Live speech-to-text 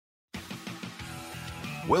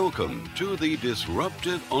Welcome to the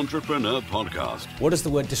Disruptive Entrepreneur Podcast. What does the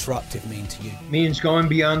word disruptive mean to you? Means going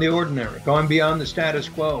beyond the ordinary, going beyond the status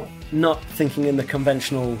quo. Not thinking in the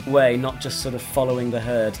conventional way, not just sort of following the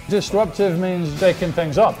herd. Disruptive means shaking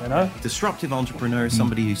things up, you know? Disruptive entrepreneur is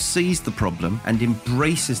somebody who sees the problem and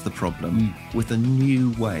embraces the problem with a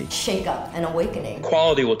new way. Shake up and awakening.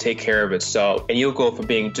 Quality will take care of itself, and you'll go from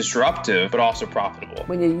being disruptive but also profitable.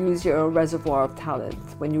 When you use your reservoir of talent,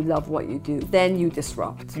 when you love what you do, then you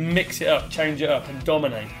disrupt. Mix it up, change it up, and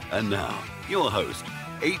dominate. And now, your host,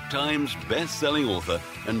 8 times best-selling author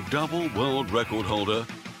and double world record holder,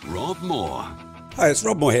 Rob Moore. Hi, it's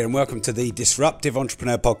Rob Moore here, and welcome to the Disruptive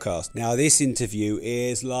Entrepreneur Podcast. Now, this interview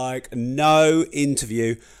is like no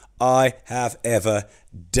interview I have ever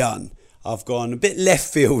done. I've gone a bit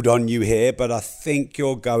left field on you here, but I think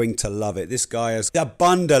you're going to love it. This guy has a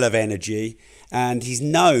bundle of energy, and he's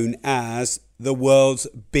known as the world's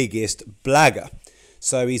biggest blagger.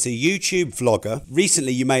 So he's a YouTube vlogger.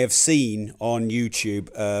 Recently, you may have seen on YouTube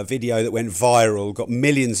a video that went viral, got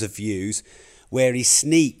millions of views, where he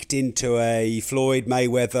sneaked into a Floyd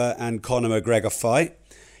Mayweather and Conor McGregor fight.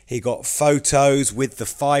 He got photos with the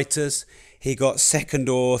fighters. He got second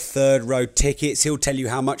or third row tickets. He'll tell you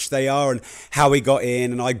how much they are and how he got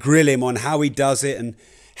in. And I grill him on how he does it and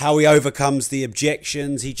how he overcomes the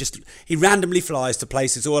objections. He randomly flies to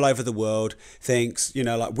places all over the world, thinks,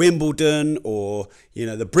 like Wimbledon or,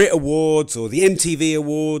 the Brit Awards or the MTV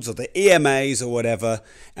Awards or the EMAs or whatever,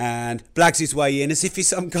 and blags his way in as if he's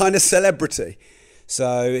some kind of celebrity.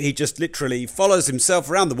 So he just literally follows himself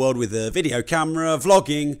around the world with a video camera,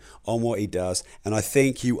 vlogging on what he does. And I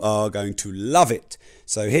think you are going to love it.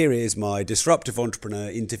 So here is my Disruptive Entrepreneur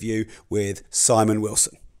interview with Simon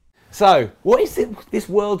Wilson. So, what is this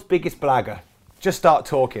world's biggest blagger? Just start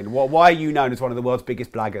talking. Why are you known as one of the world's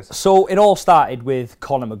biggest blaggers? So it all started with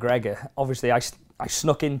Conor McGregor. Obviously, I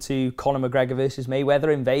snuck into Conor McGregor versus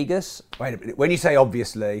Mayweather in Vegas. Wait a minute. When you say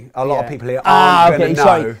obviously, a lot of people here aren't going to know.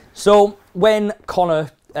 Sorry. So when Conor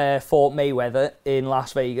fought Mayweather in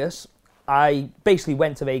Las Vegas, I basically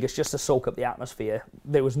went to Vegas just to soak up the atmosphere.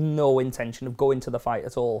 There was no intention of going to the fight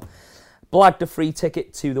at all. Blagged a free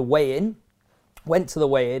ticket to the weigh-in. Went to the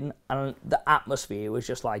weigh-in, and the atmosphere was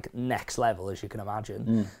just like next level, as you can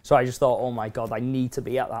imagine. So I just thought, oh my God, I need to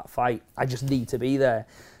be at that fight. I just need to be there.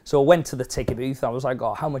 So I went to the ticket booth. I was like,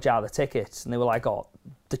 oh, how much are the tickets? And they were like, oh,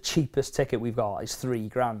 the cheapest ticket we've got is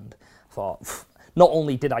 $3,000. I thought, not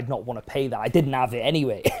only did I not want to pay that, I didn't have it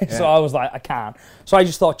anyway. Yeah. So I was like, I can't. So I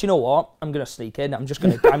just thought, you know what? I'm going to sneak in. I'm just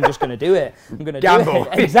going to do it. I'm going to gamble. Do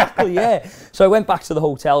it. Exactly, yeah. So I went back to the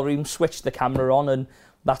hotel room, switched the camera on, and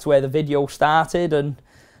that's where the video started. And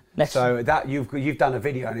so that you've done a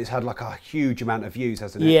video and it's had like a huge amount of views,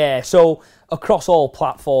 hasn't it? Yeah. So across all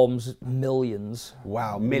platforms, millions.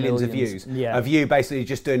 Wow, millions of views. Yeah. Of you basically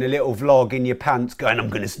just doing a little vlog in your pants, going, I'm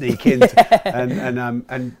going to sneak in,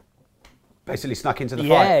 and basically snuck into the fight.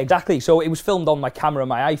 Yeah, exactly. So it was filmed on my camera,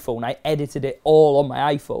 my iPhone. I edited it all on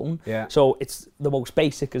my iPhone. Yeah. So it's the most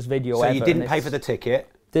basic as video ever. So you didn't pay for the ticket.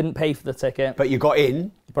 Didn't pay for the ticket. But you got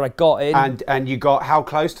in. But I got in. And you got how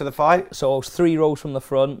close to the fight? So I was 3 rows from the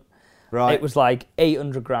front. Right. It was like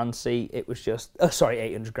 800 grand seat. It was just,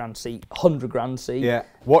 800 grand seat, 100 grand seat. Yeah.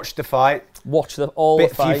 Watched the fight. Watched the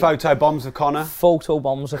fight. A few photo bombs of Conor. Photo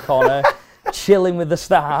bombs of Conor. Chilling with the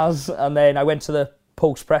stars. And then I went to the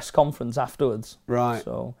post-press conference afterwards. Right.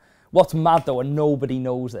 So what's mad though, and nobody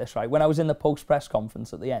knows this, right? When I was in the post-press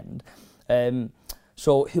conference at the end,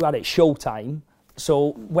 so who had it? Showtime.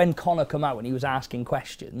 So when Conor came out and he was asking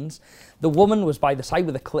questions, the woman was by the side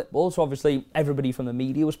with a clipboard. So obviously everybody from the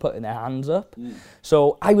media was putting their hands up.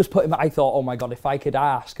 So I thought, oh my God, if I could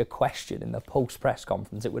ask a question in the post-press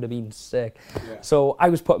conference, it would have been sick. Yeah. So I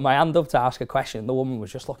was putting my hand up to ask a question. The woman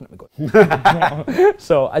was just looking at me going,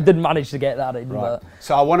 so I didn't manage to get that in. Right.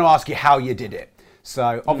 So I want to ask you how you did it.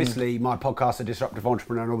 So obviously my podcast, A Disruptive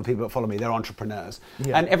Entrepreneur, and all the people that follow me, they're entrepreneurs.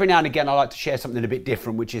 Yeah. And every now and again, I like to share something a bit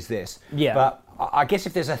different, which is this. Yeah. But I guess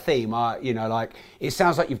if there's a theme, it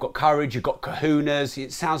sounds like you've got courage, you've got kahunas.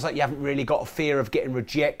 It sounds like you haven't really got a fear of getting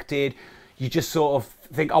rejected. You just sort of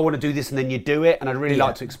think, I want to do this, and then you do it. And I'd really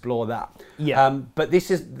like to explore that. Yeah. But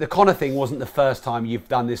the Conor thing wasn't the first time you've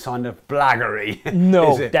done this kind of blaggery.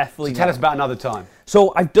 No, is it? definitely. So tell us about another time.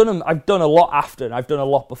 So I've done a lot after, and I've done a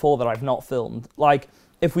lot before that I've not filmed. Like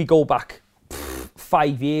if we go back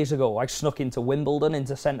 5 years ago, I snuck into Wimbledon,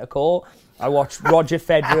 into centre court. I watched Roger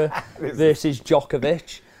Federer versus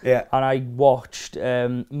Djokovic. Yeah. And I watched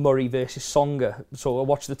Murray versus Tsonga. So I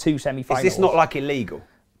watched the 2 semi-finals. Is this not like illegal?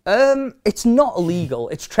 It's not illegal.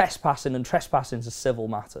 It's trespassing, and trespassing is a civil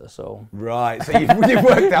matter. So right. So you've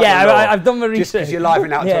worked out. Yeah, the law, I've done my research. Just because you're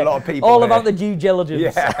living out to a lot of people. All here. about the due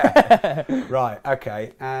diligence. Yeah. Right.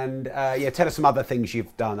 Okay. And tell us some other things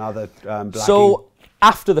you've done. Other blagging. So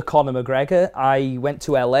after the Conor McGregor, I went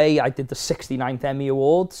to LA. I did the 69th Emmy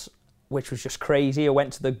Awards, which was just crazy. I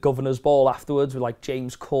went to the Governor's Ball afterwards with like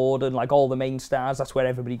James Corden, like all the main stars. That's where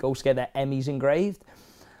everybody goes to get their Emmys engraved.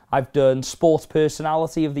 I've done Sports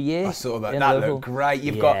Personality of the Year. I saw that. That looked great.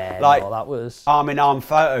 You've got that was arm-in-arm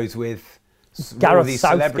photos with Gareth these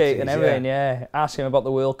Southgate and everything. Yeah, ask him about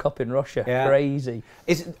the World Cup in Russia. Yeah. Crazy.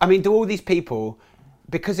 Do all these people,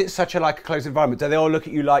 because it's such a closed environment, do they all look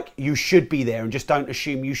at you like you should be there and just don't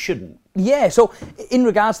assume you shouldn't? Yeah, so in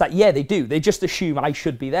regards to that, yeah, they do. They just assume I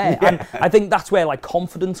should be there. Yeah. And I think that's where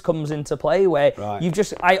confidence comes into play, where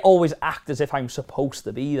I always act as if I'm supposed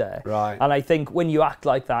to be there. Right. And I think when you act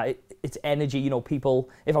like that, it's energy, people,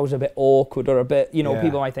 if I was a bit awkward or a bit,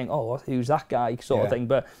 people might think, oh, who's that guy sort of thing.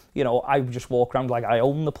 But, I would just walk around like I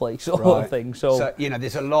own the place sort of thing. So,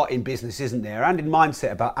 there's a lot in business, isn't there? And in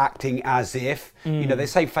mindset about acting as if, they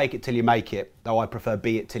say fake it till you make it, though I prefer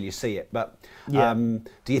be it till you see it. But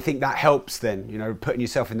do you think that helps then, putting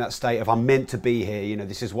yourself in that state of I'm meant to be here,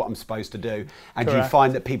 this is what I'm supposed to do. And do you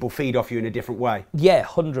find that people feed off you in a different way? Yeah,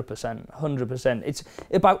 100%. It's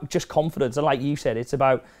about just confidence. And like you said, it's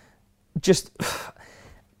about just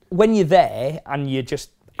when you're there and you're just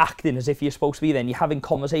acting as if you're supposed to be there and you're having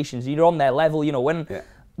conversations, you're on their level,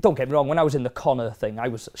 don't get me wrong, when I was in the Conor thing, I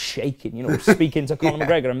was shaking, speaking to Conor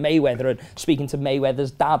McGregor and Mayweather and speaking to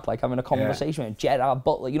Mayweather's dad, having a conversation with Gerard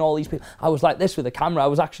Butler, all these people. I was like this with the camera. I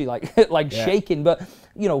was actually shaking. But,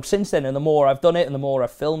 since then, and the more I've done it and the more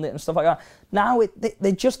I've filmed it and stuff like that, now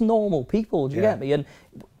they're just normal people, do you get me? And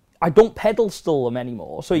I don't pedestal them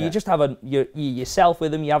anymore. So you just have yourself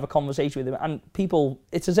with them, you have a conversation with them, and people,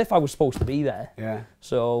 it's as if I was supposed to be there. Yeah.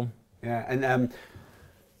 So... Yeah, and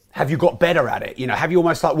have you got better at it? Have you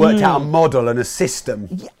almost worked out a model and a system?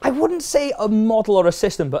 Yeah, I wouldn't say a model or a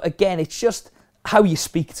system, but again, it's just how you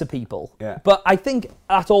speak to people. Yeah. But I think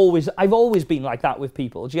I've always been like that with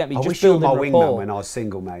people. Do you get me? I just wish you were my rapport. wingman when I was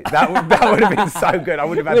single, mate. That would have been so good. I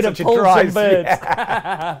would have had such a drive.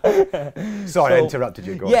 Sorry, I interrupted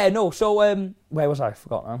you. Go on. Yeah, no. So where was I? I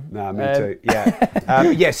forgot now. No, me too.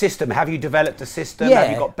 Yeah. System. Have you developed a system? Yeah.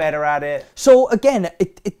 Have you got better at it? So again,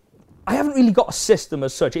 I haven't really got a system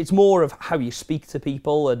as such. It's more of how you speak to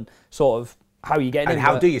people and sort of how you get in. And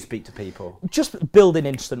how do you speak to people? Just building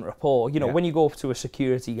instant rapport. When you go up to a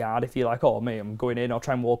security guard, if you're like, oh, mate, I'm going in, I'll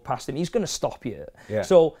try and walk past him, he's going to stop you. Yeah.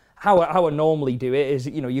 So how I normally do it is,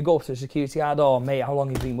 you go up to a security guard, oh, mate, how long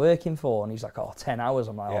have you been working for? And he's like, 10 hours.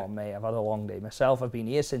 I'm like, oh, mate, I've had a long day myself. I've been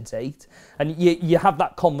here since 8. And you have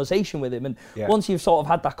that conversation with him. And once you've sort of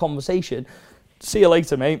had that conversation, see you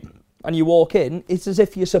later, mate. And you walk in, it's as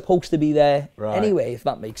if you're supposed to be there anyway, if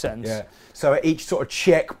that makes sense. Yeah. So at each sort of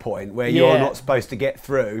checkpoint where you're not supposed to get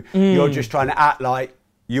through, you're just trying to act like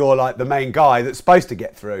you're the main guy that's supposed to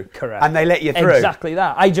get through. Correct. And they let you through. Exactly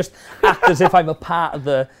that. I just act as if I'm a part of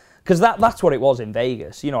the... Because that's what it was in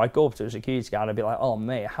Vegas. I'd go up to a security guard and I'd be like, oh,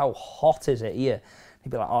 mate, how hot is it here? He'd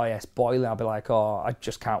be like, oh, yeah, it's boiling. I'd be like, oh, I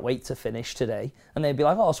just can't wait to finish today. And they'd be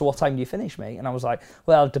like, oh, so what time do you finish, mate? And I was like,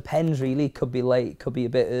 well, it depends, really. It could be late, could be a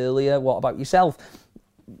bit earlier. What about yourself?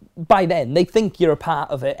 By then, they think you're a part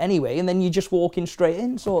of it anyway, and then you're just walking straight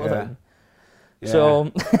in, sort of thing. Yeah.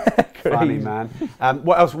 So, funny, man.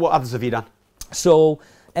 What else? What others have you done? So,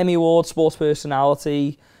 Emmy Awards, Sports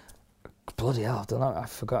Personality. Bloody hell, I don't know. I've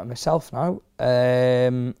forgotten myself now.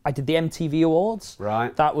 I did the MTV Awards.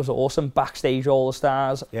 Right. That was awesome. Backstage All the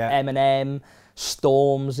Stars. Yeah. Eminem,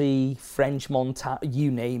 Stormzy, French Montana,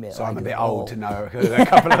 you name it. So I'm a bit old to know a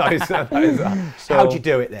couple of those. So, how'd you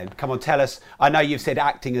do it then? Come on, tell us. I know you've said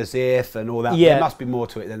acting as if and all that. Yeah. There must be more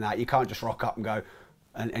to it than that. You can't just rock up and go,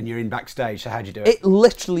 and you're in backstage. So how'd you do it? It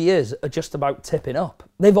literally is just about tipping up.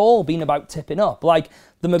 They've all been about tipping up. Like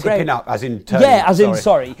the McGregor. Tipping up, as in turning. Yeah, as in,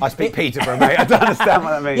 sorry. I speak Peterborough, mate. I don't understand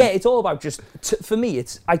what that means. Yeah, it's all about just, for me,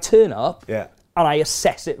 it's I turn up. Yeah. And I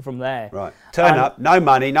assess it from there. Right. Turn up, no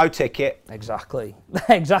money, no ticket. Exactly.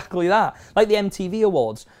 Exactly that. Like the MTV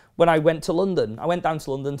Awards. When I went to London, I went down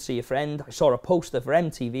to London to see a friend. I saw a poster for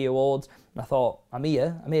MTV Awards. And I thought, I'm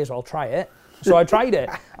here. I may as well try it. So I tried it.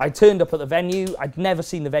 I turned up at the venue. I'd never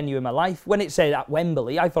seen the venue in my life. When it said at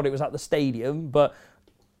Wembley, I thought it was at the stadium. But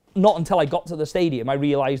not until I got to the stadium, I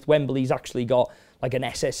realised Wembley's actually got like an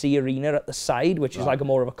SSE arena at the side, which is like a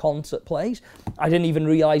more of a concert place. I didn't even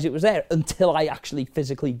realise it was there until I actually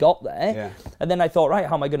physically got there. Yeah. And then I thought, right,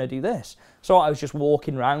 how am I going to do this? So I was just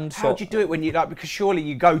walking around. How'd you do it when you, because surely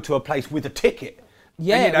you go to a place with a ticket.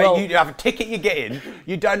 Yeah, and, well, you have a ticket, you get in.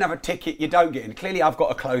 You don't have a ticket, you don't get in. Clearly, I've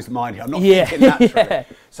got a closed mind here. I'm not thinking naturally. Yeah.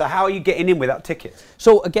 So how are you getting in without tickets?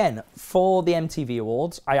 So again, for the MTV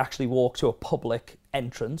Awards, I actually walked to a public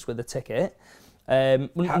entrance with a ticket.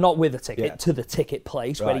 Not with a ticket, to the ticket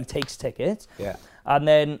place where he takes tickets. Yeah. And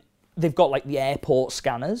then they've got like the airport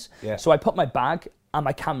scanners. Yeah. So I put my bag and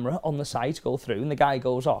my camera on the side to go through, and the guy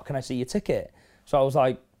goes, "Oh, can I see your ticket?" So I was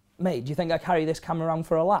like, "Mate, do you think I carry this camera around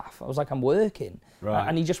for a laugh?" I was like, "I'm working." Right.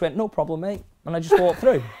 And he just went, "No problem, mate." And I just walked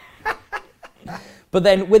through. But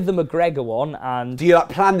then with the McGregor one, and do you like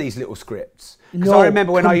plan these little scripts? Because No, I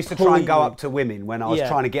remember when I used to try and go completely. up to women when I was Yeah.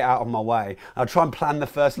 trying to get out of my way, I'd try and plan the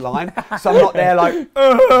first line. So I'm not there like,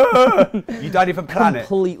 you don't even plan it.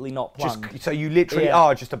 completely not planned. Just, so you literally Yeah.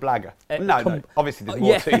 are just a blagger. No, obviously there's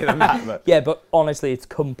more to you than that. But. Yeah, but honestly, it's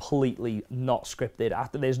completely not scripted.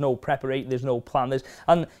 There's no preparation, there's no plan.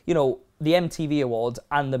 And, you know, the MTV Awards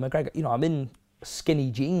and the McGregor, you know, I'm in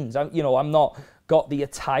skinny jeans. I'm not got the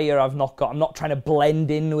attire. I'm not trying to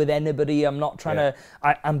blend in with anybody. I'm not trying to.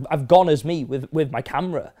 I've gone as me with my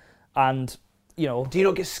camera, and you know. Do you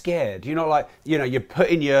not get scared? Do you not like, you know, you're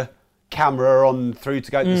putting your camera on through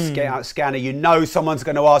to go to the scanner. You know someone's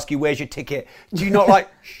going to ask you, "Where's your ticket?" Do you not like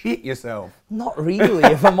shit yourself? Not really,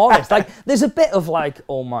 if I'm honest. Like, there's a bit of like,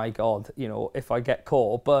 oh my god, you know, if I get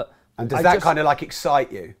caught. But and does that kind of like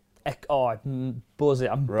excite you? Oh, I'm buzzing.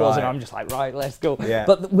 I'm Right. buzzing. I'm just like, right, let's go. Yeah.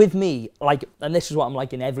 But with me, like, and this is what I'm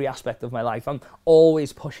like in every aspect of my life, I'm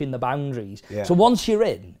always pushing the boundaries. Yeah. So once you're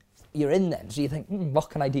in then. So you think,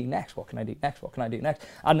 what can I do next? What can I do next? What can I do next?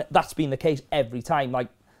 And that's been the case every time. Like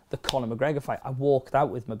the Conor McGregor fight, I walked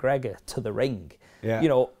out with McGregor to the ring. Yeah. You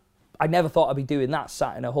know, I never thought I'd be doing that,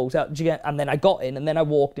 sat in a hotel. And then I got in, and then I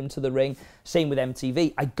walked him to the ring. Same with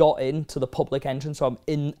MTV. I got in to the public entrance, so I'm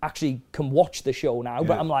in, actually can watch the show now,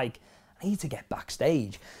 but I'm like, I need to get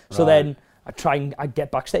backstage. So then I get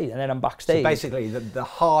backstage, and then I'm backstage. So basically, the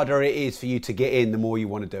harder it is for you to get in, the more you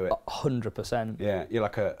want to do it. 100%. Yeah, you're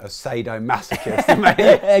like a sadomasochist,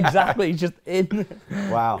 mate. Exactly, just in.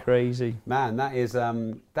 Wow. Crazy. Man, that is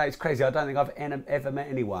crazy. I don't think I've ever met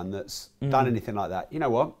anyone that's done anything like that. You know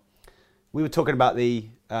what? We were talking about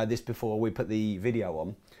this before we put the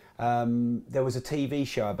video on. There was a TV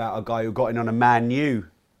show about a guy who got in on a Man U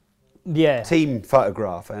team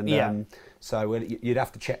photograph, and so you'd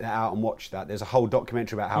have to check that out and watch that. There's a whole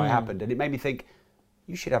documentary about how it happened, and it made me think,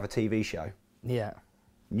 you should have a TV show. Yeah.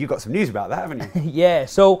 You got some news about that, haven't you? Yeah,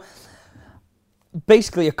 so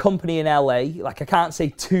basically a company in LA, like I can't say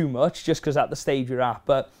too much just because at the stage we're at,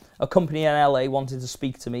 but a company in LA wanted to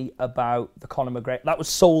speak to me about the Conor McGregor. That was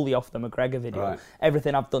solely off the McGregor video. Right.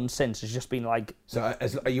 Everything I've done since has just been like... So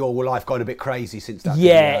has your life gone a bit crazy since that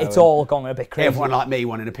Yeah, video? it's all gone a bit crazy. Everyone like me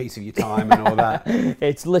wanting a piece of your time and all that.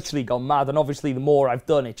 It's literally gone mad, and obviously the more I've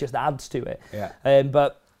done, it just adds to it. Yeah.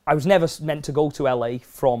 But I was never meant to go to LA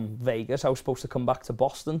from Vegas. I was supposed to come back to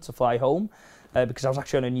Boston to fly home. Because I was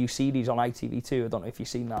actually on a new series on ITV2. I don't know if you've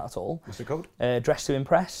seen that at all. What's it called? Dress to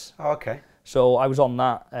Impress. Oh, okay. So I was on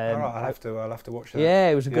that. All right, I'll have to watch that. Yeah,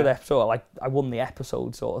 it was a good episode. Like I won the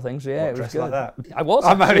episode, sort of thing. So yeah, What, it was dressed good. like that? I was.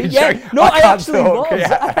 I'm only joking. No, I actually talk, was.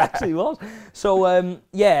 yeah. I actually was. So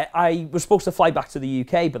I was supposed to fly back to the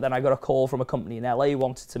UK, but then I got a call from a company in LA who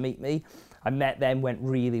wanted to meet me. I met them, went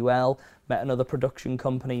really well. Met another production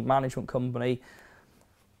company, management company.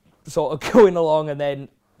 Sort of going along, and then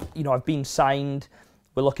I've been signed.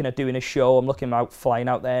 We're looking at doing a show. I'm looking at flying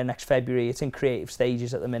out there next February. It's in creative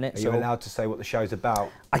stages at the minute. Are you allowed to say what the show's about?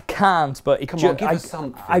 I can't, but Come on, give us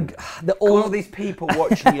something. All these people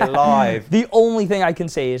watching you live. The only thing I can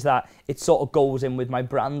say is that it sort of goes in with my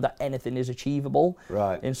brand that anything is achievable.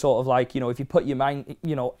 Right. In sort of like, if you put your mind,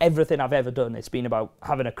 everything I've ever done, it's been about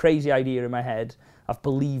having a crazy idea in my head. I've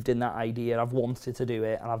believed in that idea. I've wanted to do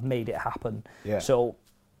it, and I've made it happen. Yeah. So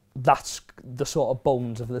that's the sort of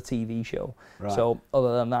bones of the TV show. Right. So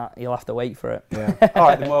other than that, you'll have to wait for it. Yeah. All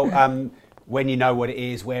right, then, well, when you know what it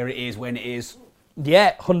is, where it is, when it is.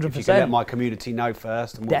 Yeah, 100%. If you can let my community know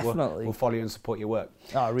first, and Definitely. we'll follow you and support your work.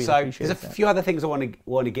 Oh, I really so appreciate there's a that. few other things I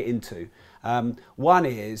want to get into. One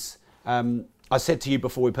is, I said to you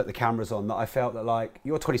before we put the cameras on that I felt that, like,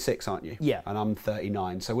 you're 26, aren't you? Yeah. And I'm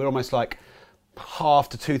 39. So we're almost like half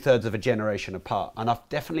to 2/3 of a generation apart. And I've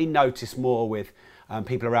definitely noticed more with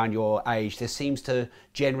people around your age, there seems to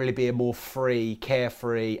generally be a more free,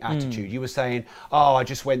 carefree attitude. You were saying, oh, I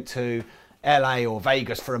just went to LA or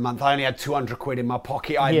Vegas for a month. I only had 200 quid in my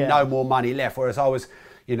pocket. I had no more money left. Whereas I was,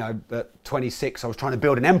 at 26, I was trying to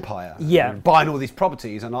build an empire. Yeah. Buying all these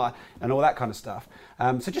properties and all that kind of stuff.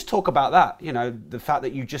 So just talk about that, the fact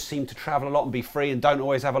that you just seem to travel a lot and be free and don't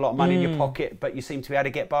always have a lot of money in your pocket, but you seem to be able to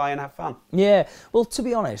get by and have fun. Yeah. Well, to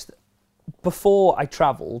be honest, before I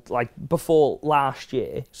travelled, like before last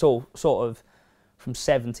year, so sort of from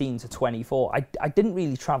 17 to 24, I didn't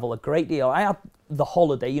really travel a great deal. I had the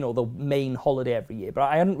holiday, you know, the main holiday every year, but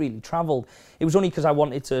I hadn't really travelled. It was only because I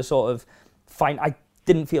wanted to sort of I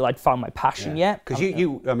didn't feel I'd found my passion yet. Because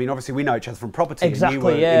I mean, obviously we know each other from property. Exactly, and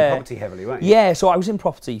you were yeah. in property heavily, weren't you? Yeah, so I was in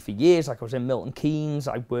property for years. Like I was in Milton Keynes.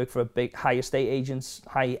 I worked for a big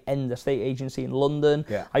high-end estate agency in London.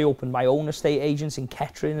 Yeah. I opened my own estate agency in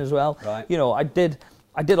Kettering as well. Right. You know, I did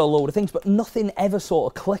a load of things, but nothing ever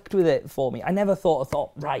sort of clicked with it for me. I never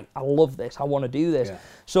thought, right, I love this. I want to do this. Yeah.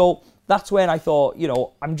 So that's when I thought, you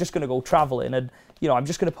know, I'm just going to go traveling and, you know, I'm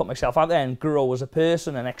just going to put myself out there and grow as a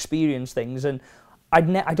person and experience things. And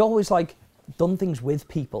I'd always like done things with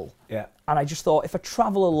people. Yeah. And I just thought, if I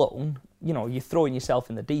travel alone, you know, you're throwing yourself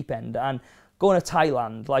in the deep end. And going to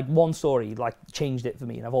Thailand, like one story, like changed it for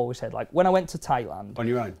me. And I've always said, like when I went to Thailand. On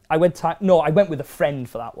your own? I went with a friend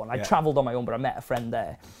for that one. I travelled on my own, but I met a friend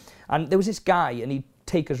there. And there was this guy, and he'd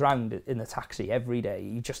take us around in the taxi every day.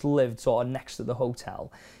 He just lived sort of next to the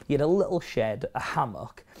hotel. He had a little shed, a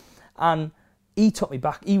hammock. And he took me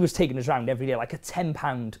back. He was taking us around every day, like a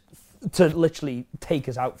 £10 to literally take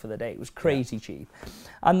us out for the day. It was crazy cheap.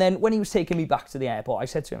 And then when he was taking me back to the airport, I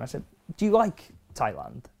said to him, I said, do you like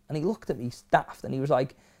Thailand? And he looked at me daft and he was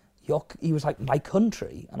like, my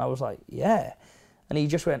country? And I was like, yeah. And he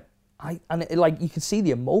just went, you could see the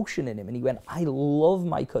emotion in him, and he went, I love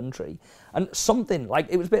my country. And something, like,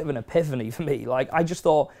 it was a bit of an epiphany for me. Like, I just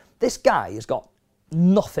thought, this guy has got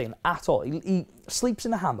nothing at all. He sleeps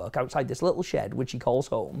in a hammock outside this little shed, which he calls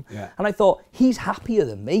home. Yeah. And I thought, he's happier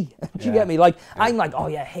than me. Do you get me? Like, I'm like, oh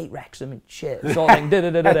yeah, hate Wrexham and shit, sort of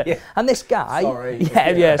thing. Yeah. And this guy, sorry.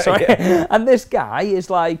 And this guy is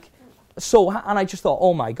like, and I just thought,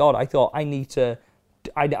 oh my God, I thought I don't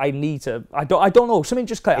know, something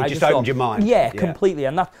just clicked. It just opened your mind. Yeah, completely.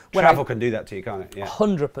 And that travel can do that to you, can't it? Yeah.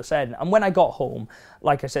 100%. And when I got home,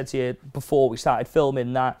 like I said to you before we started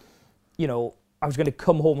filming, that, you know, I was going to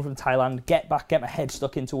come home from Thailand, get back, get my head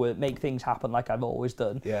stuck into work, make things happen like I've always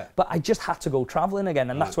done. Yeah. But I just had to go travelling again,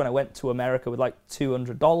 and that's when I went to America with like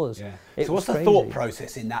 $200. Yeah. So what's the thought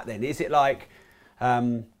process in that then? Is it like,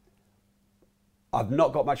 I've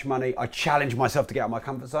not got much money, I challenge myself to get out of my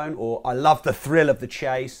comfort zone, or I love the thrill of the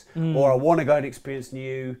chase, or I want to go and experience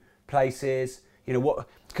new places? You know what?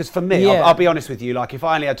 Because for me, I'll be honest with you, like if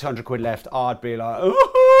I only had 200 quid left, I'd be like,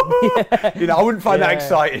 you know, I wouldn't find that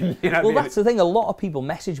exciting. You know, well, that's the thing. A lot of people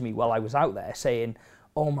messaged me while I was out there saying,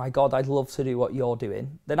 oh my God, I'd love to do what you're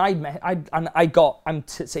doing. Then I'm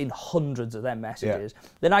seeing hundreds of them messages. Yeah.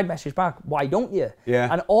 Then I'd message back, why don't you? Yeah.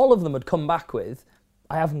 And all of them had come back with,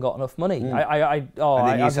 I haven't got enough money. And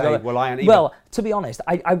then you say, well, I ain't even. Well, to be honest,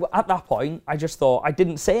 I at that point, I just thought, I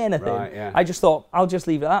didn't say anything. Right, yeah. I just thought, I'll just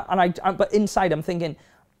leave it at that. And but inside I'm thinking,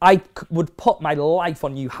 I would put my life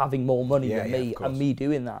on you having more money than me and me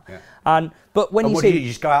doing that. Yeah. But when you say, do you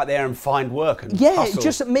just go out there and find work and hustle?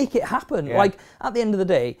 Just make it happen. Yeah. Like at the end of the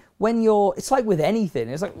day, it's like with anything.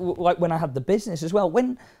 It's like when I had the business as well.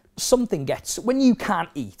 When you can't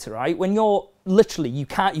eat, right? When you're literally,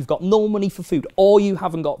 you've got no money for food, or you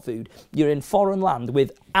haven't got food. You're in foreign land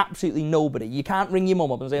with absolutely nobody. You can't ring your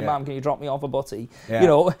mum up and say, Mum, can you drop me off a butty? Yeah. You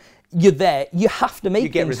know, you're there. You have to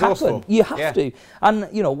make things happen. You have to. And,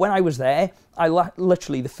 you know, when I was there,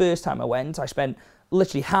 literally the first time I went, I spent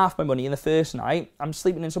literally half my money in the first night. I'm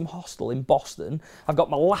sleeping in some hostel in Boston. I've got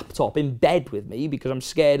my laptop in bed with me because I'm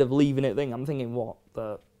scared of leaving it. I'm thinking, what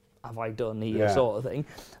the have I done here, sort of thing.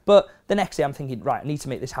 But the next day I'm thinking, right, I need to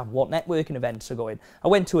make this happen. What networking events are going? I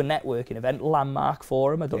went to a networking event, Landmark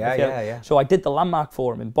Forum. I don't know if you know. So I did the Landmark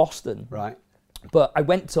Forum in Boston. Right. But I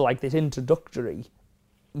went to like this introductory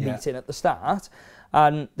meeting at the start,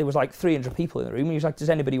 and there was like 300 people in the room, and he was like, does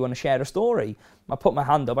anybody want to share a story? I put my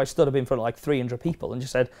hand up, I stood up in front of like 300 people and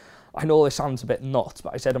just said, I know this sounds a bit nuts,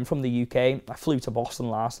 but I said, I'm from the UK, I flew to Boston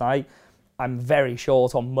last night, I'm very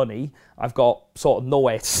short on money, I've got sort of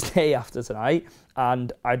nowhere to stay after tonight,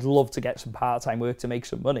 and I'd love to get some part-time work to make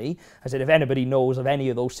some money. I said, if anybody knows of any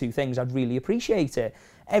of those two things, I'd really appreciate it.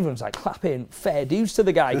 Everyone's like clapping, fair dues to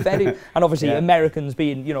the guy, fair dues. And obviously Americans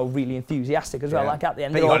being, you know, really enthusiastic as well. Like at the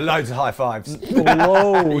end, but you got loads of high fives.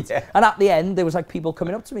 Loads. And at the end, there was like people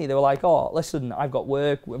coming up to me. They were like, oh, listen, I've got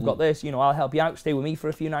work, we've got this, you know, I'll help you out, stay with me for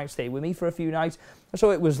a few nights, stay with me for a few nights.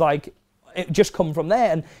 So it was like, it just come from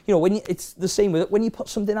there. And, you know, it's the same with it. When you put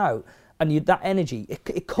something out and that energy,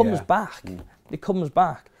 it comes back. It comes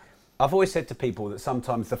back. I've always said to people that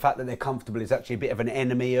sometimes the fact that they're comfortable is actually a bit of an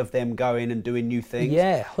enemy of them going and doing new things.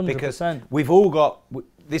 Yeah, 100%. Because we've all got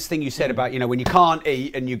this thing you said about, you know, when you can't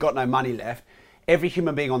eat and you've got no money left, every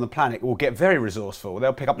human being on the planet will get very resourceful.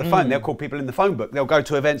 They'll pick up the phone. They'll call people in the phone book. They'll go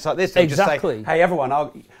to events like this. They'll just say, hey, everyone,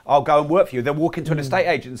 I'll go and work for you. They'll walk into an estate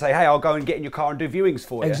agent and say, hey, I'll go and get in your car and do viewings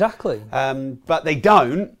for you. Exactly. But they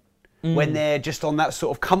don't when they're just on that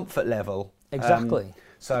sort of comfort level. Exactly.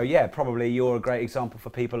 So, yeah, probably you're a great example for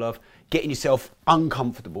people of getting yourself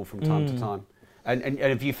uncomfortable from time to time. And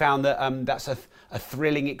have you found that that's a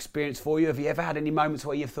thrilling experience for you? Have you ever had any moments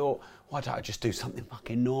where you've thought, why don't I just do something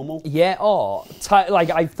fucking normal? Yeah, like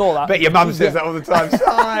I thought that. Bet your mum says that all the time.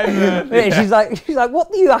 Simon! Yeah. She's like,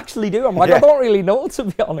 what do you actually do? I'm like, I don't really know, to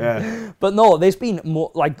be honest. Yeah. But no, there's been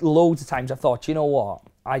like loads of times I've thought, you know what?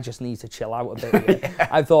 I just need to chill out a bit here.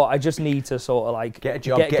 I thought I just need to sort of like get a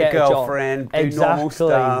job, get a girlfriend, do normal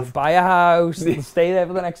stuff, buy a house, and stay there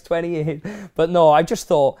for the next 20 years. But no, I've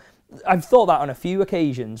thought that on a few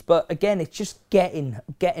occasions. But again, it's just getting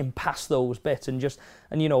past those bits and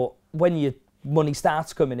you know, when your money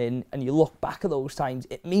starts coming in and you look back at those times,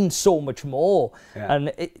 it means so much more. Yeah.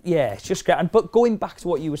 And it's just great. But going back to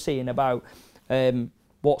what you were saying about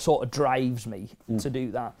what sort of drives me to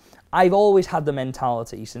do that, I've always had the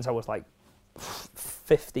mentality since I was like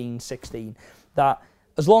 15, 16, that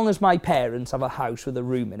as long as my parents have a house with a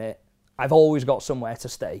room in it, I've always got somewhere to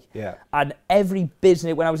stay. Yeah. And every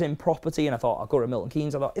business, when I was in property and I thought, I'll go to Milton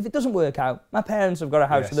Keynes, I thought, if it doesn't work out, my parents have got a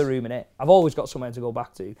house with a room in it. I've always got somewhere to go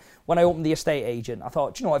back to. When I opened the estate agent, I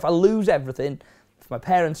thought, you know, if I lose everything, if my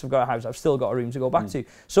parents have got a house, I've still got a room to go back to.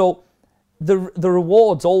 So the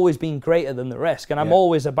reward's always been greater than the risk. And I'm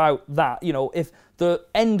always about that. You know, if the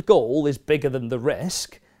end goal is bigger than the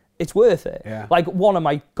risk, it's worth it. Yeah. Like one of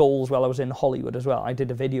my goals while I was in Hollywood as well, I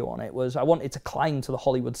did a video on it, was I wanted to climb to the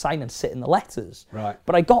Hollywood sign and sit in the letters. Right.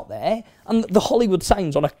 But I got there and the Hollywood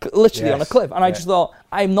sign's literally on a cliff. And I just thought,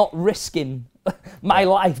 I'm not risking my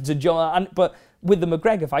life to join. But with the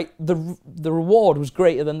McGregor fight, the reward was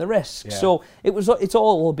greater than the risk. Yeah. So it's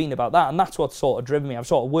all been about that. And that's what sort of driven me. I've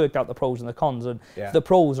sort of worked out the pros and the cons. And if the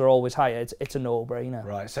pros are always higher, it's a no-brainer.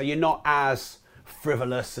 Right. So you're not as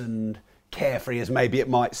frivolous and carefree as maybe it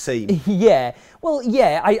might seem. Yeah. Well,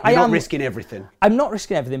 yeah. You're not risking everything. I'm not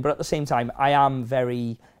risking everything, but at the same time, I am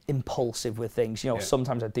very impulsive with things. You know,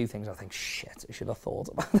 sometimes I do things, I think, shit, I should have thought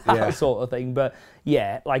about that sort of thing. But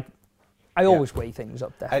yeah, like, I always weigh things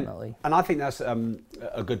up, definitely. And I think that's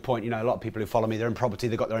a good point. You know, a lot of people who follow me, they're in property,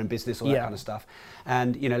 they've got their own business, all that kind of stuff.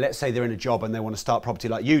 And, you know, let's say they're in a job and they want to start property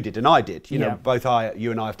like you did and I did. You know, both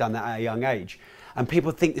you and I have done that at a young age. And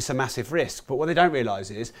people think it's a massive risk, but what they don't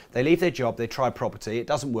realise is they leave their job, they try property, it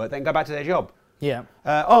doesn't work, they can go back to their job. Yeah.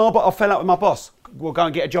 But I fell out with my boss. We'll go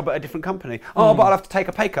and get a job at a different company. But I'll have to take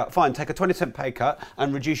a pay cut. Fine, take a 20% pay cut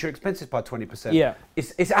and reduce your expenses by 20%. Yeah.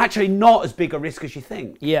 It's actually not as big a risk as you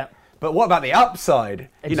think. Yeah. But what about the upside?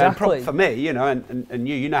 Exactly. You know, for me, you know, and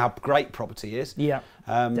you know how great property is. Yeah,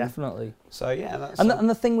 definitely. So yeah, that's and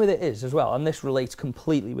the thing with it is as well, and this relates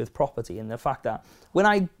completely with property, and the fact that when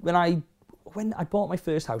I bought my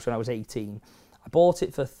first house when I was 18, I bought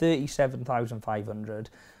it for $37,500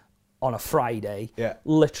 on a Friday. Yeah.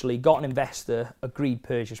 Literally got an investor, agreed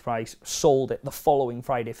purchase price, sold it the following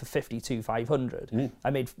Friday for $52,500.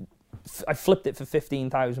 I flipped it for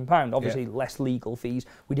 £15,000. Obviously, less legal fees.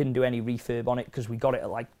 We didn't do any refurb on it because we got it at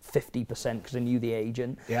like 50% because I knew the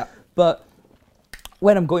agent. Yeah. But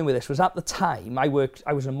where I'm going with this was at the time I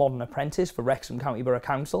was a modern apprentice for Wrexham County Borough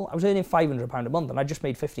Council. I was earning £500 a month and I just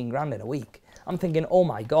made 15 grand in a week. I'm thinking, oh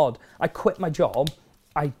my God, I quit my job.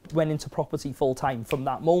 I went into property full time from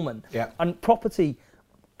that moment. Yeah. And property,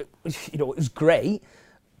 you know, it was great.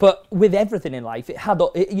 But with everything in life,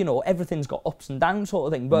 you know, everything's got ups and downs sort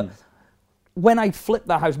of thing. But when I flipped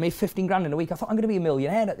that house, made 15 grand in a week, I thought, I'm going to be a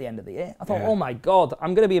millionaire at the end of the year. I thought, oh my God,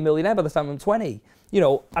 I'm going to be a millionaire by the time I'm 20. You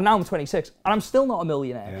know, and now I'm 26, and I'm still not a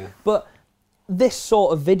millionaire. Yeah. But this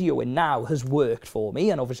sort of videoing now has worked for me,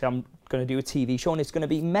 and obviously I'm going to do a TV show, and it's going to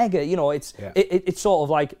be mega. You know, it's sort of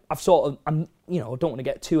like I'm you know, don't want to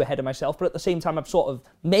get too ahead of myself, but at the same time, I've sort of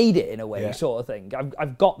made it in a way, sort of thing.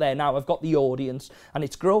 I've got there now. I've got the audience, and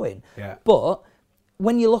it's growing. Yeah. But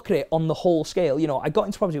when you look at it on the whole scale, you know, I got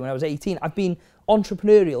into property when I was 18. I've been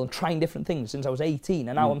entrepreneurial and trying different things since I was 18,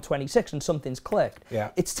 and now I'm 26 and something's clicked. Yeah.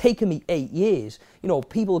 It's taken me 8 years. You know,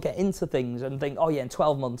 people get into things and think, oh yeah, in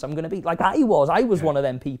 12 months I'm going to be like I was one of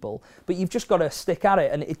them people. But you've just got to stick at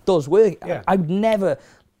it, and it does work. Yeah. I'd never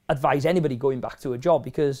advise anybody going back to a job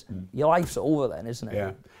because your life's over then, isn't it?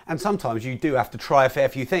 Yeah. And sometimes you do have to try a fair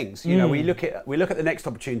few things. You know, we look at the next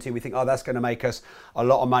opportunity, we think, oh, that's going to make us a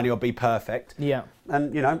lot of money or be perfect. Yeah.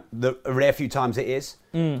 And, you know, a rare few times it is.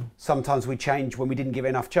 Sometimes we change when we didn't give it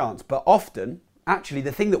enough chance. But often, actually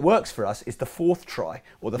the thing that works for us is the 4th try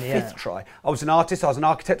or the 5th try. I was an artist, I was an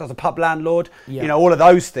architect, I was a pub landlord, you know, all of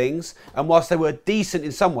those things. And whilst they were decent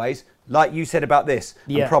in some ways, like you said about this,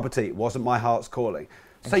 and property, it wasn't my heart's calling.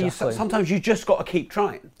 So sometimes you just got to keep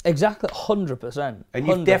trying. Exactly, 100%. And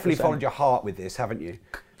you've definitely followed your heart with this, haven't you?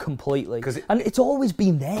 Completely. And it's always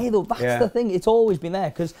been there, though. That's the thing. It's always been there,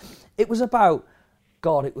 because it was about,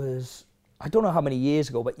 God, it was, I don't know how many years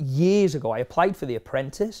ago, but years ago, I applied for The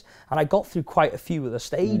Apprentice, and I got through quite a few of the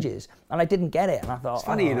stages, and I didn't get it. And I thought, it's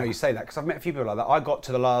funny, you know, you say that, because I've met a few people like that. I got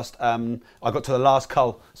to the last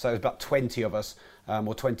cull, so it was about 20 of us.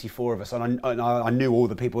 Or 24 of us, and I knew all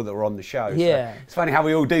the people that were on the show. Yeah. So it's funny how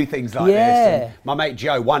we all do things like this. And my mate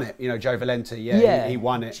Joe won it, you know, Joe Valenti, he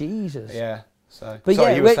won it. Jesus. Yeah. So, but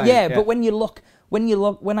sorry, you were saying, but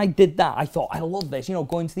when I did that, I thought, I love this, you know,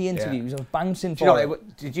 going to the interviews, I was bouncing for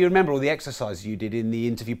it. Did you remember all the exercises you did in the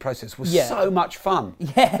interview process? It was so much fun.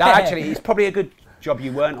 Yeah. That actually, it's probably a good job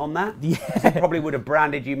you weren't on that. Yeah. It probably would have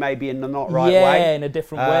branded you maybe in the not right way. Yeah, in a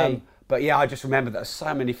different way. But yeah, I just remember that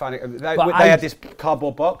so many funny. They had this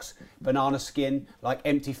cardboard box, banana skin, like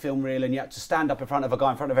empty film reel, and you had to stand up in front of a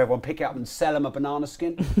guy, in front of everyone, pick it up and sell them a banana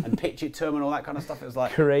skin and pitch it to them and all that kind of stuff. It was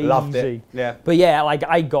like crazy. Loved it. Yeah. But yeah, like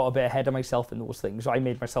I got a bit ahead of myself in those things. I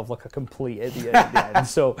made myself look a complete idiot at the end.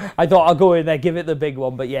 So I thought I'll go in there, give it the big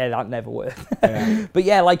one. But yeah, that never worked. Yeah. But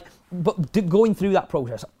yeah, going through that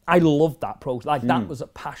process, I loved that process. Like that was a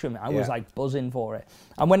passion. I was like buzzing for it.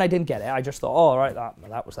 And when I didn't get it, I just thought, oh, all right,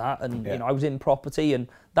 that was that. And you know, I was in property and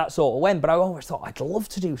that sort of went. But I always thought I'd love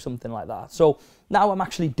to do something like that. So now I'm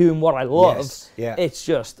actually doing what I love. Yes. Yeah. It's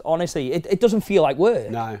just, honestly, it doesn't feel like work.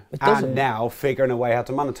 No. It doesn't. And now figuring a way how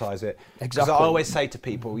to monetize it. Exactly. Because I always say to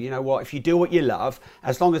people, you know what, if you do what you love,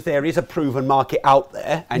 as long as there is a proven market out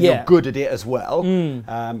there and you're good at it as well,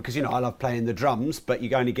 because, you know, I love playing the drums, but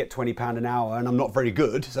you only get £20 an hour and I'm not very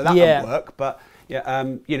good, so that won't work. But yeah,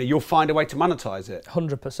 you know, you'll find a way to monetize it.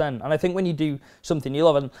 100%. And I think when you do something you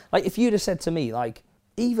love, and like if you'd have said to me, like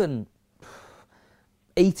even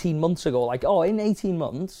 18 months ago, like, oh, in 18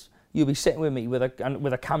 months you'll be sitting with me with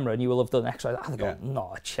a camera and you will have done X, Y, I'd go,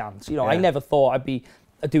 not a chance. You know, I never thought I'd be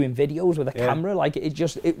doing videos with a camera. Like it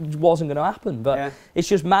wasn't going to happen. But it's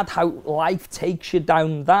just mad how life takes you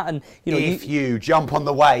down that. And you know, if you jump on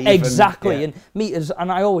the wave, exactly, and meet as,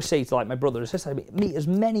 and I always say to like my brother and sister, meet as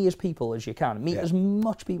many as people as you can, meet as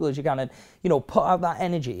much people as you can, and you know, put out that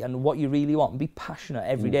energy and what you really want, and be passionate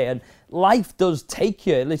every day. And life does take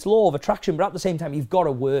you. It's law of attraction, but at the same time, you've got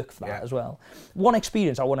to work for that as well. One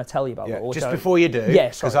experience I want to tell you about. Though, just before you do,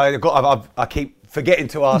 because I keep forgetting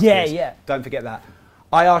to ask. Don't forget that.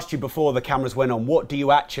 I asked you before the cameras went on, what do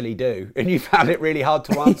you actually do? And you found it really hard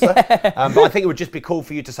to answer. But I think it would just be cool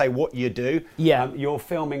for you to say what you do. Yeah. You're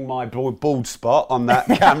filming my bald spot on that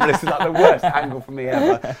camera. This is like the worst angle for me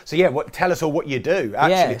ever. So yeah, tell us all what you do,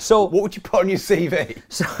 actually. Yeah, so what would you put on your CV?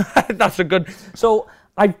 So that's a good... So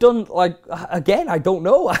I've done, like, again, I don't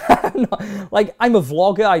know. Like, I'm a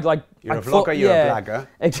vlogger. You're a vlogger, you're a blagger.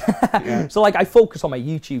 Exactly. So, like, I focus on my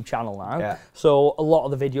YouTube channel now. Yeah. So, a lot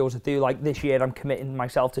of the videos I do, like, this year, I'm committing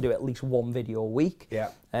myself to do at least one video a week. Yeah.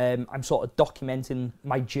 I'm sort of documenting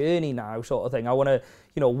my journey now, sort of thing. I want to,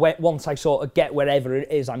 you know, once I sort of get wherever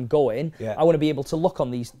it is I'm going, I want to be able to look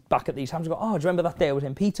back at these times and go, oh, do you remember that day I was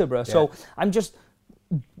in Peterborough? Yeah. So, I'm just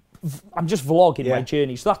vlogging my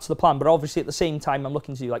journey, so that's the plan. But obviously at the same time I'm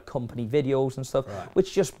looking to do like company videos and stuff,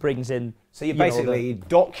 which just brings in, so you're basically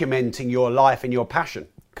documenting your life and your passion.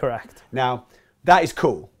 Correct. Now that is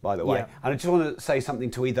cool, by the way, and I just want to say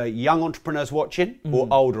something to either young entrepreneurs watching or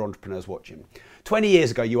older entrepreneurs watching. 20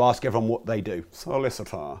 years ago you ask everyone what they do: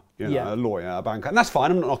 solicitor, you know, a lawyer, a banker, and that's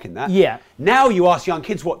fine, I'm not knocking that. Now you ask young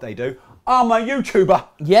kids what they do. I'm a YouTuber.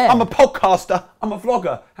 Yeah. I'm a podcaster. I'm a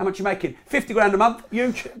vlogger. How much are you making? 50 grand a month?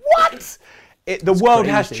 YouTube. What? The world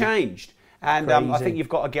has changed. And I think you've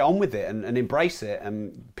got to get on with it and embrace it.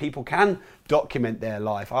 And people can document their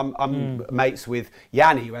life. I'm mates with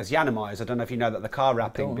Yanni, who has Yanimeyes. I don't know if you know that, the car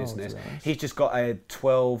wrapping business. He's just got a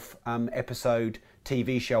 12 episode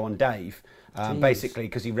TV show on Dave. Basically,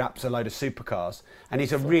 because he wraps a load of supercars. And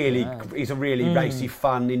he's a really racy,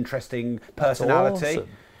 fun, interesting personality. Awesome.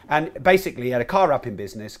 And basically, he had a car wrapping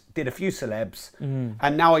business, did a few celebs,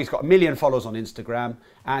 and now he's got 1 million followers on Instagram,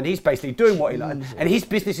 and he's basically doing what he likes. And his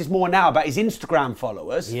business is more now about his Instagram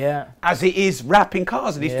followers, as it is wrapping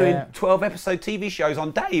cars. And he's doing 12-episode TV shows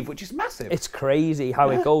on Dave, which is massive. It's crazy how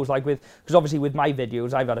it goes. Like because obviously with my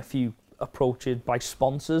videos, I've had a few approached by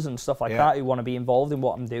sponsors and stuff like that who want to be involved in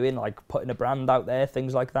what I'm doing, like putting a brand out there,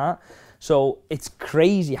 things like that. So it's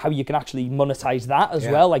crazy how you can actually monetize that as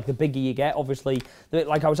well. Like the bigger you get, obviously.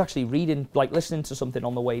 Like I was actually reading, like listening to something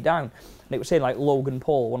on the way down, and it was saying like Logan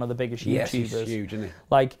Paul, one of the biggest YouTubers. Yes, he's huge, isn't he?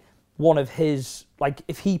 Like one of his, like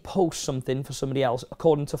if he posts something for somebody else,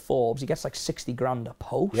 according to Forbes, he gets like 60 grand a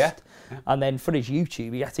post. Yeah. And then for his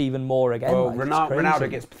YouTube, he gets even more again. Well, like, Ronaldo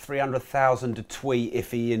gets 300,000 a tweet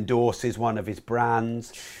if he endorses one of his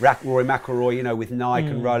brands. Rory McIlroy, you know, with Nike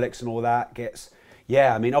and Rolex and all that, gets...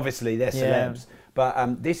 Yeah, I mean, obviously they're celebs,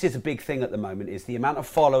 but this is a big thing at the moment, is the amount of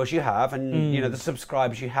followers you have and, you know, the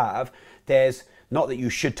subscribers you have. There's, not that you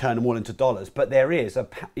should turn them all into dollars, but there is a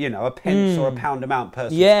pence or a pound amount per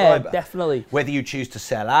subscriber. Yeah, definitely. Whether you choose to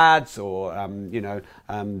sell ads or,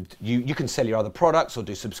 you can sell your other products or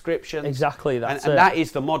do subscriptions. Exactly, and that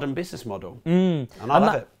is the modern business model. And I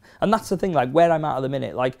love it. And that's the thing, like where I'm at the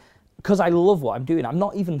minute, like, because I love what I'm doing, I'm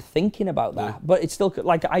not even thinking about that. But it's still,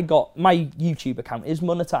 like, my YouTube account is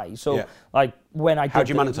monetized. So, like, when I did... How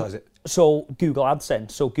do you monetize it? So, Google AdSense.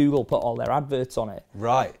 So, Google put all their adverts on it.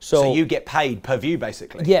 Right. So you get paid per view,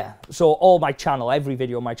 basically? Yeah. So, all my channel, every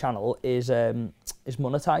video on my channel is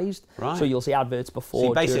monetized. Right. So, you'll see adverts before. So,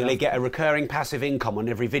 you basically get a recurring passive income on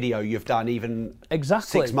every video you've done, even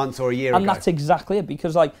 6 months or a year ago. And that's exactly it,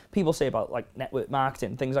 because, like, people say about, like, network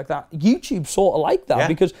marketing, things like that. YouTube sort of like that,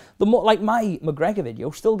 because the more, like, my McGregor video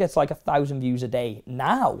still gets, like, 1,000 views a day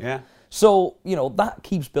now. Yeah. So, you know, that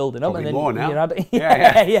keeps building up. Probably and then more now.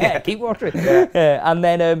 Keep watching. And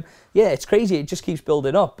then, it's crazy. It just keeps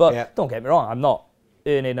building up. But don't get me wrong, I'm not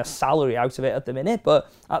earning a salary out of it at the minute.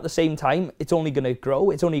 But at the same time, it's only going to grow.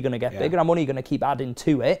 It's only going to get bigger. I'm only going to keep adding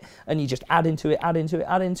to it. And you just add into it.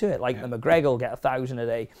 Like the McGregor will get 1,000 a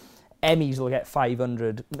day. Emmys will get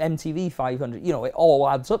 500, MTV 500, you know, it all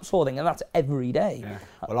adds up sort of thing, and that's every day. Yeah.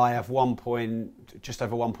 Well, I have just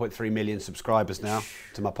over 1.3 million subscribers now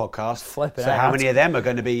to my podcast. Flipping so out. how many of them are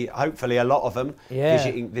going to be, hopefully a lot of them, Yeah.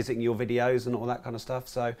 visiting your videos and all that kind of stuff.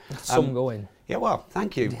 So some going. Yeah, well,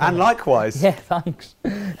 thank you. And likewise. Yeah, thanks.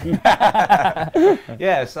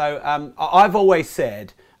 Yeah, so I've always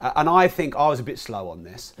said, and I think I was a bit slow on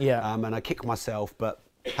this, and I kick myself, but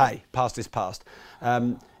hey, past is past.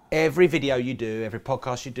 Every video you do, every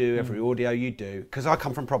podcast you do, every audio you do, because I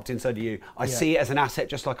come from property and so do you, I see it as an asset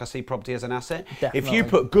just like I see property as an asset. Definitely. If you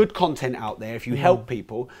put good content out there, if you help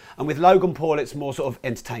people, and with Logan Paul it's more sort of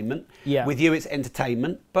entertainment, with you it's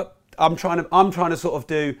entertainment, but I'm trying to sort of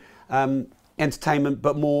do entertainment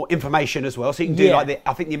but more information as well, so you can do like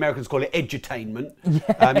I think the Americans call it edutainment,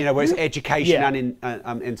 you know, where it's education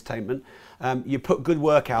and entertainment. You put good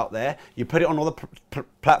work out there, you put it on all the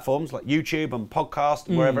platforms like YouTube and podcast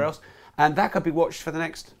and wherever else, and that could be watched for the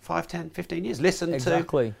next 5, 10, 15 years. Listen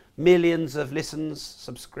to millions of listens,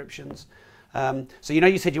 subscriptions. So you know,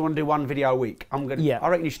 you said you want to do one video a week. I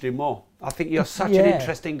reckon you should do more. I think you're such an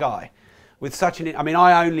interesting guy. With such I mean,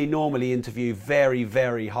 I only normally interview very,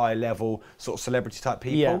 very high level sort of celebrity type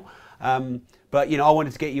people. But, you know, I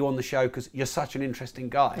wanted to get you on the show because you're such an interesting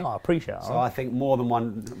guy. Oh, I appreciate it. So I think more than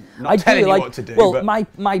one, not telling you what to do. Well, but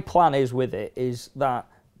my plan is with it is that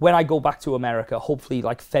when I go back to America, hopefully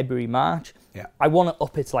like February, March, I want to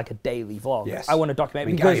up it to like a daily vlog. Yes. I want to document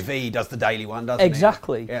it. Gary Vee does the daily one, doesn't he?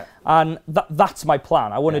 Exactly. Yeah. And that's my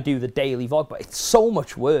plan. I want to do the daily vlog, but it's so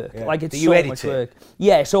much work. Yeah. Like, it's do you so edit much it? work.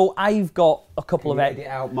 Yeah, so I've got a couple of edit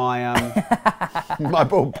out my my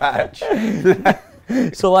bald patch.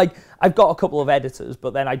 So, like, I've got a couple of editors,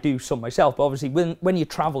 but then I do some myself. But obviously, when you're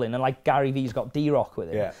traveling and like Gary Vee's got D-Rock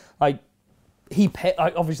with him, like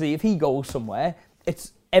obviously if he goes somewhere,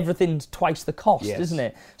 it's everything's twice the cost, isn't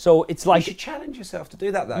it? So it's like you should challenge yourself to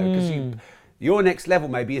do that though, because your next level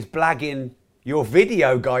maybe is blagging your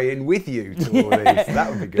video guy in with you to all these. That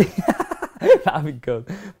would be good. That'd be good.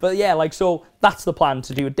 But yeah, like, so that's the plan,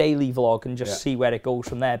 to do a daily vlog and just see where it goes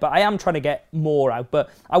from there. But I am trying to get more out, but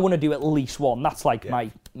I want to do at least one. That's like my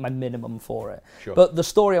minimum for it. Sure. But the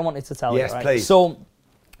story I wanted to tell you, right? Please. So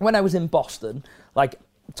when I was in Boston, like,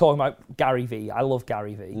 talking about Gary Vee, I love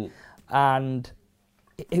Gary Vee, and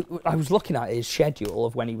I was looking at his schedule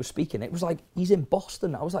of when he was speaking. It was like, he's in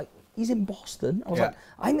Boston. I was like, he's in Boston? I was like,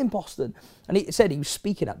 I'm in Boston. And he said he was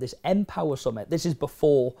speaking at this Empower Summit. This is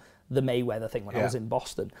before the Mayweather thing when I was in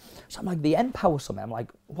Boston. So I'm like, the Empower Summit. I'm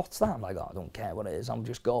like, what's that? I'm like, oh, I don't care what it is. I'll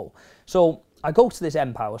just go. So I go to this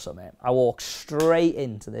Empower Summit. I walk straight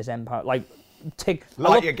into this Empower, like,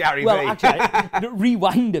 your Gary Vee. Well, actually,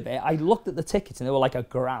 rewind a bit. I looked at the tickets and they were like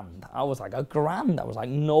 $1,000. I was like, $1,000? I was like,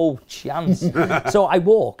 no chance. So I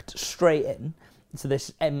walked straight in to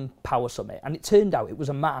this Empower Summit, and it turned out it was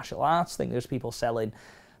a martial arts thing. There's people selling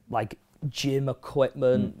like gym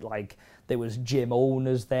equipment, like there was gym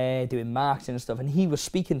owners there doing marketing and stuff, and he was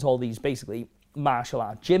speaking to all these basically martial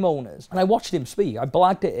art gym owners. And I watched him speak. I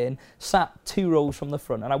blagged it in, sat 2 rows from the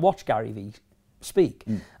front, and I watched Gary Vee speak.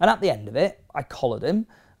 And at the end of it, I collared him,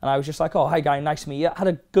 and I was just like, oh, hi, Gary, nice to meet you. I had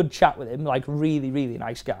a good chat with him, like really, really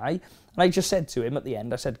nice guy. And I just said to him at the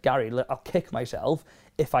end, I said, Gary, look, I'll kick myself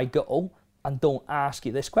if I go and don't ask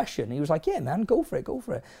you this question. And he was like, yeah, man, go for it, go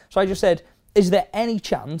for it. So I just said, is there any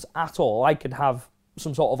chance at all I could have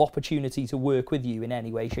some sort of opportunity to work with you in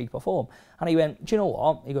any way, shape or form? And he went, do you know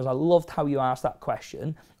what? He goes, I loved how you asked that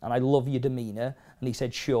question and I love your demeanour. And he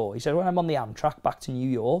said, sure. He said, when I'm on the Amtrak back to New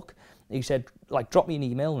York, he said, like, drop me an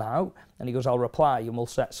email now. And he goes, I'll reply and we'll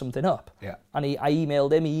set something up. Yeah. And I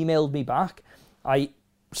emailed him, he emailed me back. I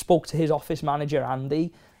spoke to his office manager,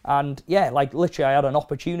 Andy, and yeah, like literally I had an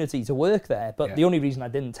opportunity to work there. But the only reason I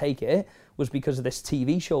didn't take it was because of this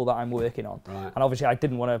TV show that I'm working on. Right. And obviously I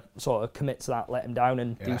didn't want to sort of commit to that, let him down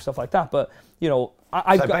and do stuff like that. But, you know,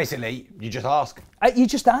 So basically, you just ask. You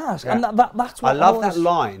just ask. Yeah. And that's what I love that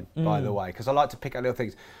line, by the way, because I like to pick up little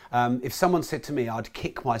things. If someone said to me, I'd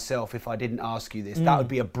kick myself if I didn't ask you this, that would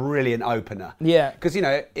be a brilliant opener. Yeah. Because, you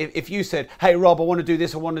know, if you said, hey, Rob, I want to do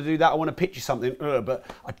this, I want to do that, I want to pitch you something, but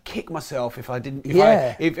I'd kick myself if I didn't,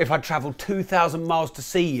 if I travelled 2,000 miles to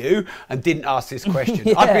see you and didn't ask this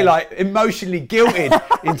question. I'd be like emotionally guilted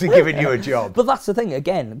into giving you a job. But that's the thing,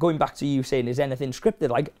 again, going back to you saying, is anything scripted?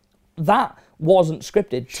 Like, that wasn't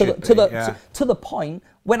scripted to the point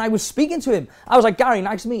when I was speaking to him. I was like, Gary,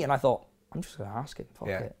 nice to meet you. And I thought, I'm just going to ask him, fuck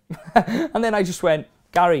it. And then I just went,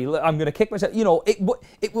 Gary, I'm going to kick myself. You know,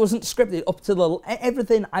 it wasn't scripted up to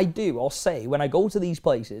everything I do or say when I go to these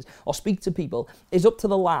places or speak to people is up to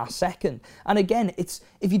the last second. And again, it's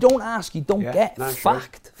if you don't ask, you don't get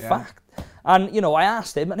fact. And, you know, I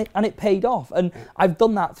asked him and it paid off. And I've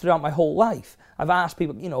done that throughout my whole life. I've asked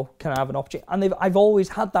people, you know, can I have an opportunity? And I've always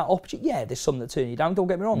had that opportunity. Yeah, there's some that turn you down, don't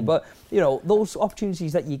get me wrong. But, you know, those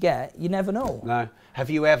opportunities that you get, you never know. No. Have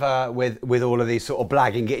you ever, with all of these sort of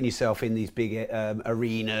blagging, getting yourself in these big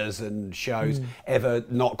arenas and shows, ever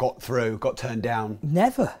not got through, got turned down?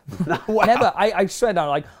 Never. Wow. Never. I swear down,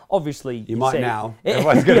 like, obviously... You might now.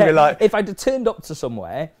 Everyone's going to be like... If I'd have turned up to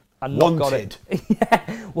somewhere and not got it...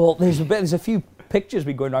 Well, there's a few pictures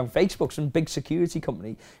been going around Facebook. Some big security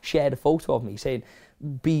company shared a photo of me saying,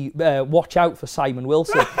 watch out for Simon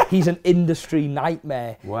Wilson. He's an industry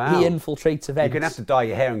nightmare. Wow. He infiltrates events. You're going to have to dye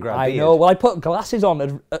your hair and grow a beard. I know. Well, I put glasses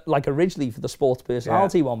on like originally for the sports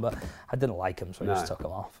personality one, but I didn't like them, so I just took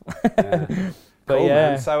them off. But cool,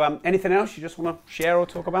 man. So anything else you just want to share or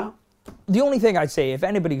talk about? The only thing I'd say, if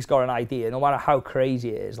anybody's got an idea, no matter how crazy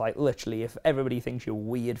it is, like literally, if everybody thinks you're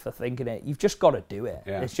weird for thinking it, you've just got to do it.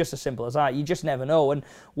 Yeah. It's just as simple as that. You just never know. And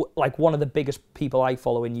like one of the biggest people I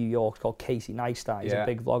follow in New York is called Casey Neistat. He's a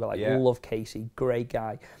big vlogger. Like, love Casey, great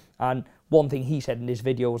guy. And one thing he said in his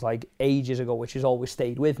video was like ages ago, which has always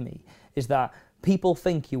stayed with me, is that people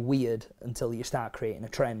think you're weird until you start creating a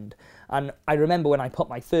trend. And I remember when I put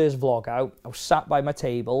my first vlog out, I was sat by my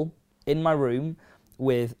table in my room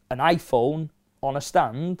with an iPhone on a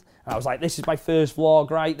stand, and I was like, this is my first vlog,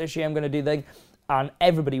 right, this year I'm going to do the thing, and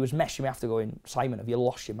everybody was messaging me after going, Simon, have you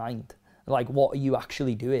lost your mind? Like, what are you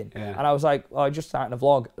actually doing? Yeah. And I was like, I just started a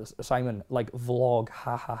vlog, Simon, like, vlog,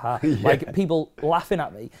 ha ha ha. Like, people laughing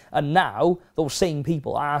at me. And now, those same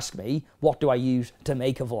people ask me, what do I use to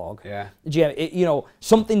make a vlog? Yeah. You know,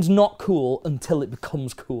 something's not cool until it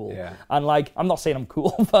becomes cool. Yeah. And, like, I'm not saying I'm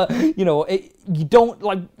cool, but, you know, you don't,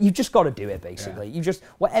 like, you just got to do it, basically. Yeah. You just,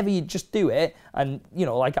 whatever, you just do it. And, you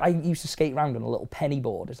know, like, I used to skate around on a little penny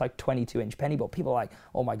board. It's like 22-inch penny board. People are like,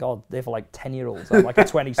 oh, my God, they're for, like, 10-year-olds. I'm like a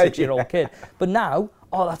 26-year-old kid. But now,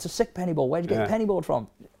 oh, that's a sick penny board. Where'd you get a penny board from?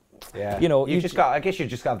 Yeah. You know, you just got. I guess you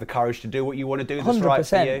just got to have the courage to do what you want to do. That's right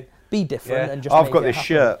for you. Be different and just. I've got this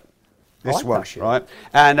shirt. This one, right?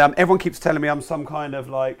 And everyone keeps telling me I'm some kind of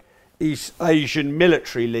like East Asian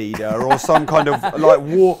military leader or some kind of like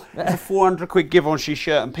war. It's a 400 quid give on she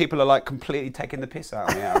shirt, and people are like completely taking the piss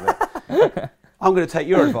out of me out of it. I'm going to take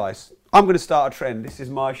your advice. I'm going to start a trend. This is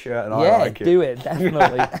my shirt and I like it. Yeah, do it,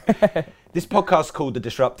 definitely. This podcast is called The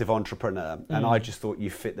Disruptive Entrepreneur, and I just thought you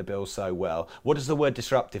fit the bill so well. What does the word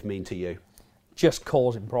disruptive mean to you? Just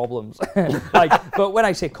causing problems. But when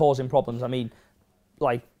I say causing problems, I mean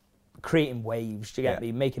like creating waves, do you get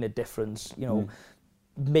me? Making a difference, you know,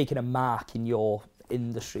 making a mark in your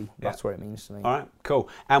industry. That's what it means to me. All right, cool.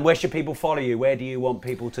 And where should people follow you? Where do you want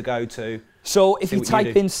people to go to? So if you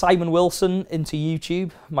type in Simon Wilson into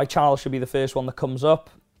YouTube, my channel should be the first one that comes up.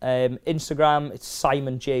 Instagram, it's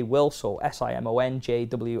Simon J. Wills, so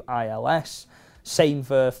SimonJWils. Same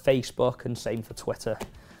for Facebook and same for Twitter.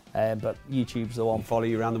 But YouTube's the one. Follow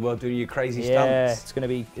you around the world doing your crazy Yeah, stunts.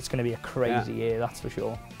 it's gonna be a crazy year, that's for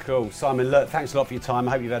sure. Cool, Simon. Look, thanks a lot for your time.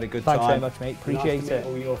 I hope you've had a good time. Thanks very much, mate. Appreciate nice to meet it.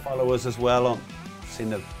 all your followers as well on seeing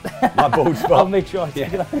my bald spot. I'll make sure I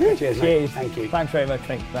take that. Cheers, mate. Cheers. Thank you. Thanks very much,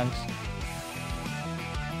 mate. Thanks.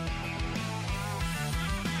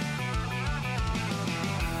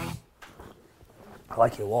 I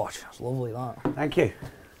like your watch. It's lovely, that. Thank you.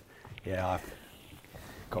 Yeah, I've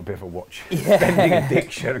got a bit of a watch spending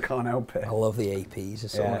addiction. I can't help it. I love the APs. They're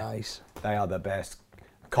so nice. They are the best.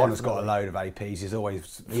 Connor's got a load of APs. He's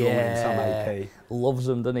always flaunting some AP. Loves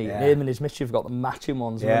them, doesn't he? Yeah. Him and his mischief have got the matching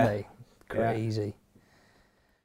ones, haven't they? Yeah. Crazy.